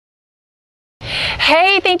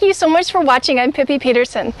Hey, thank you so much for watching. I'm Pippi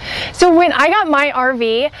Peterson. So when I got my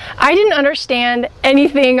RV, I didn't understand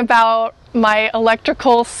anything about my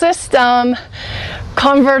electrical system,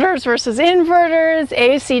 converters versus inverters,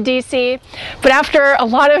 AC, DC. But after a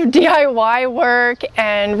lot of DIY work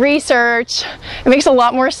and research, it makes a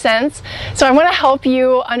lot more sense. So I want to help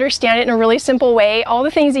you understand it in a really simple way, all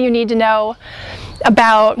the things that you need to know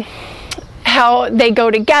about how they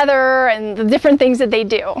go together and the different things that they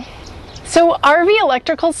do. So RV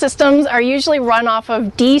electrical systems are usually run off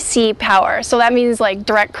of DC power, so that means like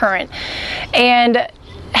direct current. And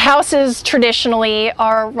houses traditionally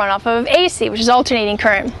are run off of AC, which is alternating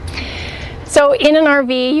current. So in an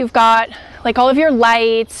RV, you've got like all of your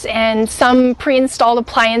lights and some pre-installed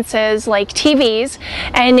appliances like TVs.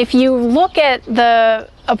 And if you look at the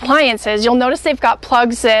appliances, you'll notice they've got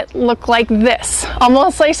plugs that look like this,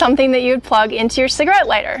 almost like something that you'd plug into your cigarette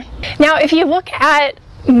lighter. Now, if you look at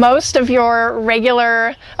most of your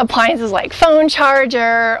regular appliances like phone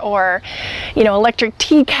charger or electric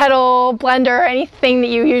tea kettle, blender, anything that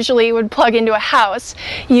you usually would plug into a house,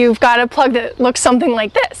 you've got a plug that looks something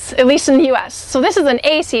like this, at least in the US. So this is an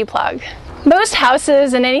AC plug. Most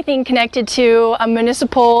houses and anything connected to a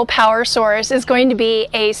municipal power source is going to be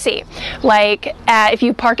AC, like if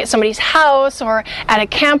you park at somebody's house or at a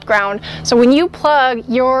campground. So when you plug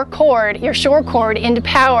your cord, your shore cord into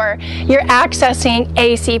power, you're accessing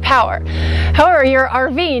AC power. However, your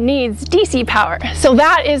RV needs DC power. So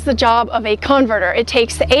that is the job of a converter. It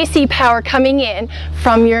takes the AC power coming in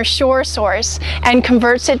from your shore source and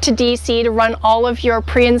converts it to DC to run all of your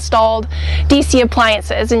pre-installed DC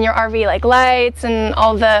appliances in your RV, like lights and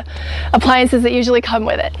all the appliances that usually come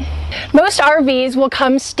with it. Most RVs will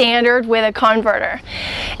come standard with a converter,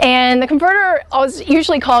 and the converter is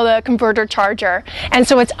usually called a converter charger, and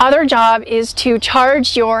so its other job is to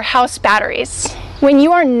charge your house batteries. When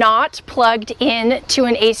you are not plugged in to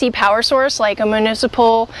an AC power source like a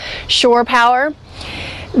municipal shore power,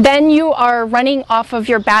 then you are running off of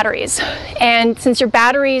your batteries. And since your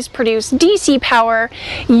batteries produce DC power,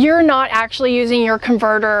 you're not actually using your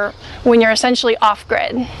converter when you're essentially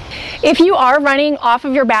off-grid. If you are running off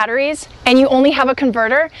of your batteries and you only have a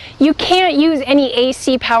converter, you can't use any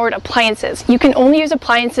AC powered appliances. You can only use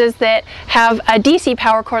appliances that have a DC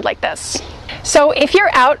power cord like this. So if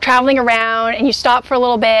you're out traveling around and you stop for a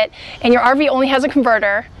little bit and your RV only has a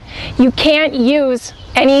converter, you can't use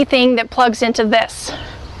anything that plugs into this.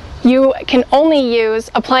 You can only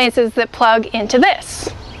use appliances that plug into this.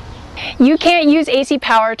 You can't use AC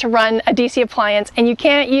power to run a DC appliance, and you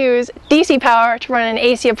can't use DC power to run an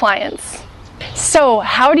AC appliance. So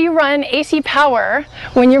how do you run AC power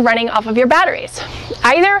when you're running off of your batteries?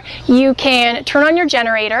 Either you can turn on your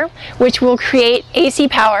generator, which will create AC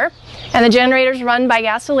power, and the generator's run by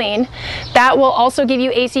gasoline. That will also give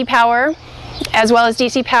you AC power as well as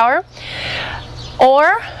DC power.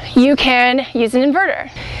 Or you can use an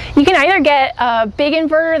inverter. You can either get a big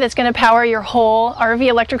inverter that's going to power your whole RV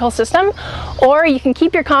electrical system, or you can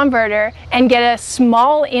keep your converter and get a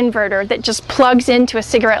small inverter that just plugs into a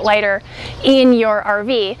cigarette lighter in your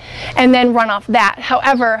RV and then run off that.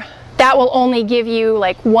 However, that will only give you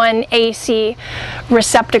like one AC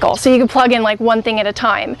receptacle, so you can plug in like one thing at a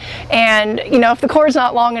time. And if the cord's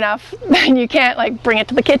not long enough, then you can't like bring it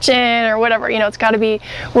to the kitchen or whatever. It's got to be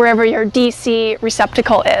wherever your DC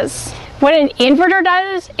receptacle is. What an inverter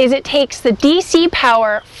does is it takes the DC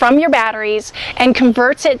power from your batteries and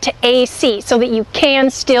converts it to AC so that you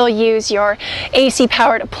can still use your AC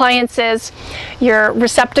powered appliances, your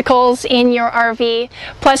receptacles in your RV,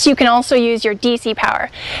 plus you can also use your DC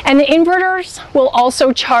power. And the inverters will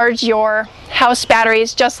also charge your house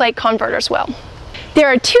batteries just like converters will. There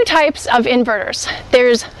are two types of inverters.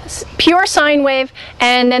 There's pure sine wave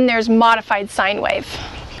and then there's modified sine wave.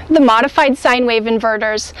 The modified sine wave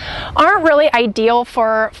inverters aren't really ideal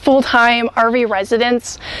for full-time RV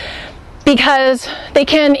residents because they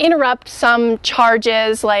can interrupt some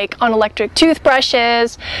charges like on electric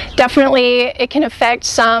toothbrushes. Definitely it can affect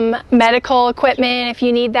some medical equipment if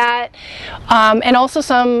you need that, and also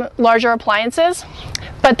some larger appliances.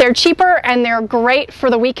 But they're cheaper and they're great for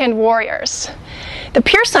the weekend warriors. The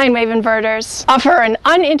pure sine wave inverters offer an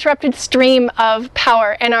uninterrupted stream of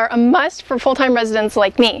power and are a must for full-time residents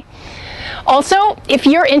like me. Also, if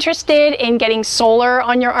you're interested in getting solar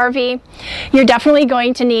on your RV, you're definitely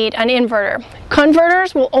going to need an inverter.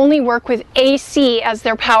 Converters will only work with AC as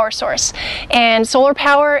their power source, and solar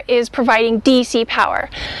power is providing DC power.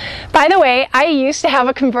 By the way, I used to have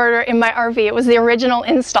a converter in my RV. It was the original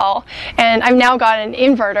install, and I've now got an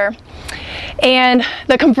inverter. And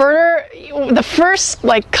the converter, the first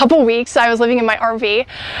like couple weeks I was living in my RV,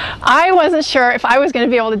 I wasn't sure if I was going to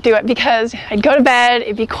be able to do it because I'd go to bed,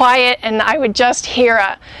 it'd be quiet, and I would just hear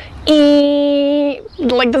a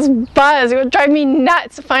like this buzz. It would drive me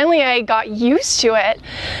nuts. Finally I got used to it,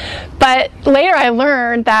 but later I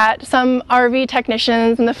learned that some RV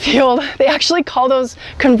technicians in the field, they actually call those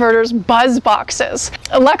converters buzz boxes.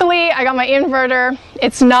 Luckily I got my inverter.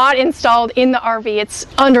 It's not installed in the RV, it's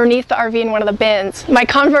underneath the RV in one of the bins. My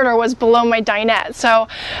converter was below my dinette, so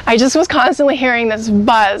I just was constantly hearing this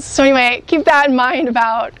buzz. So anyway, keep that in mind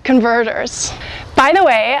about converters. By the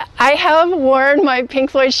way, I have worn my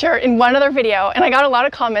Pink Floyd shirt in one other video and I got a lot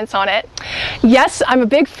of comments on it. Yes, I'm a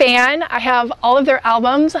big fan. I have all of their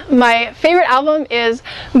albums. My favorite album is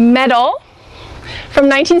Metal from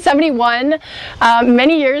 1971,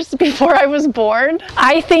 many years before I was born.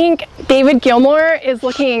 I think David Gilmour is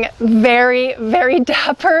looking very, very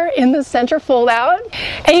dapper in the center fold out.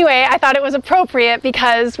 Anyway, I thought it was appropriate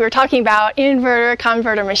because we were talking about inverter,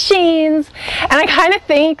 converter machines, and I kind of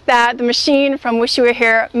think that the machine from Wish You Were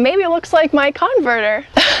Here maybe looks like my converter.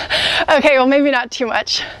 Okay, well maybe not too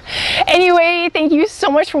much. Anyway, thank you so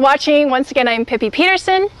much for watching. Once again, I'm Pippi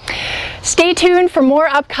Peterson. Stay tuned for more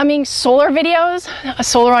upcoming solar videos,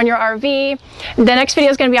 solar on your RV. The next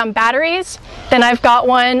video is going to be on batteries. Then I've got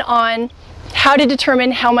one on how to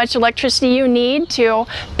determine how much electricity you need to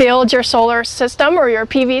build your solar system or your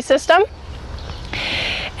PV system.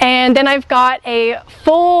 And then I've got a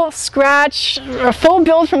full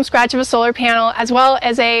build from scratch of a solar panel, as well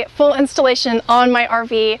as a full installation on my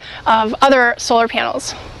RV of other solar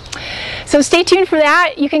panels. So stay tuned for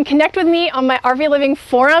that. You can connect with me on my RV Living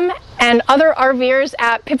forum and other RVers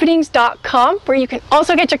at pippitings.com, where you can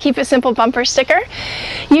also get your Keep It Simple bumper sticker.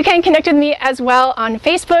 You can connect with me as well on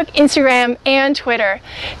Facebook, Instagram, and Twitter.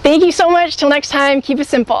 Thank you so much. Till next time, keep it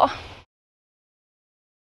simple.